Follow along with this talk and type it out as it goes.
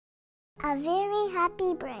A very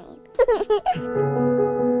happy brain.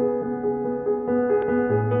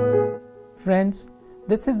 Friends,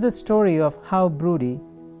 this is the story of how Broody,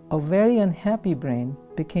 a very unhappy brain,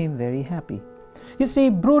 became very happy. You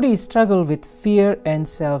see, Broody struggled with fear and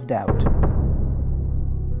self-doubt.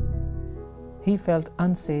 He felt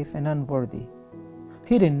unsafe and unworthy.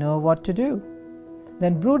 He didn't know what to do.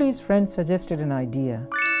 Then Broody's friend suggested an idea.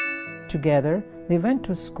 Together, they went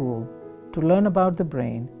to school to learn about the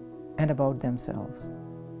brain and about themselves.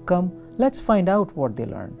 Come, let's find out what they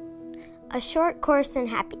learned. A short course in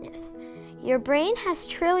happiness. Your brain has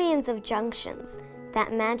trillions of junctions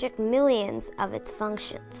that magic millions of its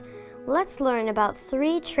functions. Let's learn about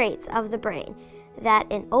 3 traits of the brain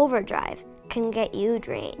that in overdrive can get you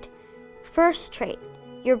drained. First trait,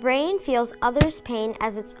 your brain feels others' pain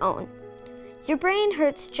as its own. Your brain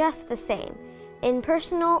hurts just the same, in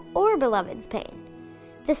personal or beloved's pain.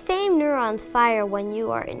 The same neurons fire when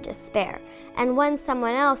you are in despair and when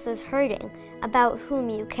someone else is hurting about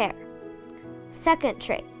whom you care. Second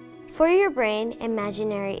trait, for your brain,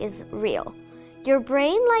 imaginary is real. Your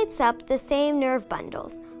brain lights up the same nerve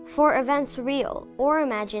bundles for events real or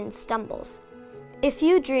imagined stumbles. If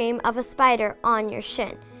you dream of a spider on your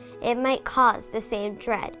shin, it might cause the same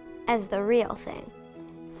dread as the real thing.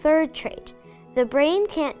 Third trait, the brain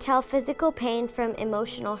can't tell physical pain from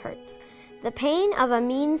emotional hurts. The pain of a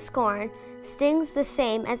mean scorn stings the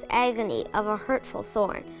same as agony of a hurtful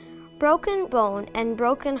thorn. Broken bone and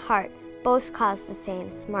broken heart both cause the same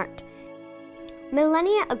smart.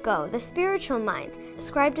 Millennia ago, the spiritual minds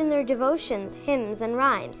scribed in their devotions, hymns, and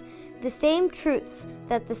rhymes the same truths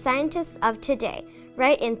that the scientists of today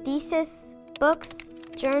write in theses, books,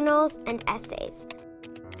 journals, and essays.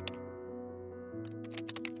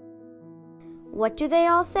 What do they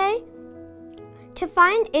all say? To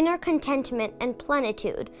find inner contentment and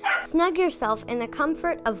plenitude, snug yourself in the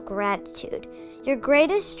comfort of gratitude. Your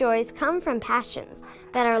greatest joys come from passions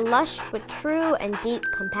that are lush with true and deep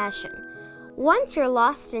compassion. Once you're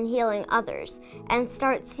lost in healing others and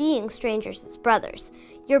start seeing strangers as brothers,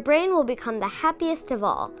 your brain will become the happiest of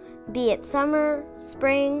all, be it summer,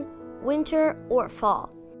 spring, winter, or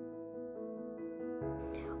fall.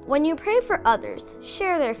 When you pray for others,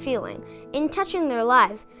 share their feeling. In touching their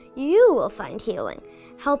lives, you will find healing.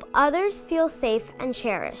 Help others feel safe and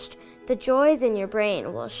cherished. The joys in your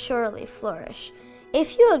brain will surely flourish.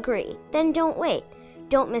 If you agree, then don't wait.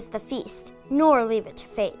 Don't miss the feast, nor leave it to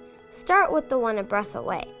fate. Start with the one a breath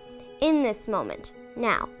away. In this moment,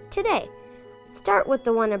 now, today. Start with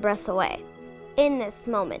the one a breath away. In this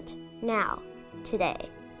moment, now, today.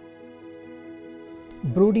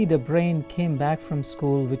 Broody the brain came back from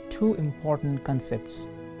school with 2 important concepts.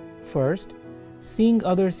 First, seeing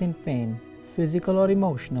others in pain, physical or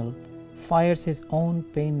emotional, fires his own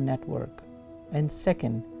pain network. And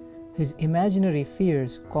second, his imaginary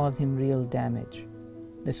fears cause him real damage.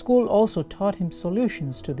 The school also taught him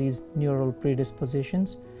solutions to these neural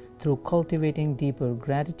predispositions through cultivating deeper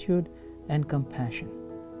gratitude and compassion.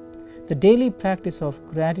 The daily practice of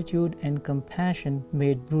gratitude and compassion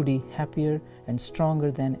made Broody happier and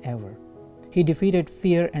stronger than ever. He defeated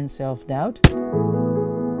fear and self-doubt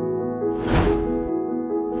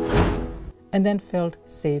and then felt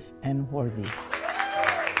safe and worthy.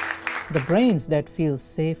 The brains that feel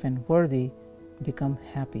safe and worthy become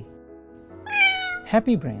happy.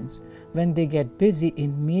 Happy brains, when they get busy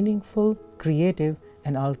in meaningful, creative,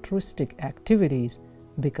 and altruistic activities,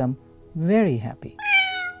 become very happy.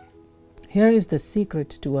 Here is the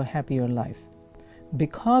secret to a happier life.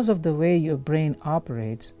 Because of the way your brain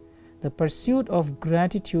operates, the pursuit of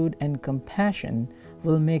gratitude and compassion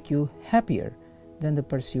will make you happier than the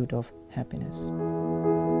pursuit of happiness.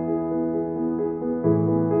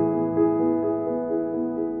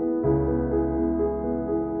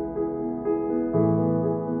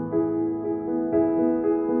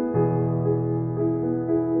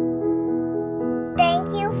 Thank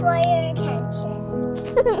you for your attention.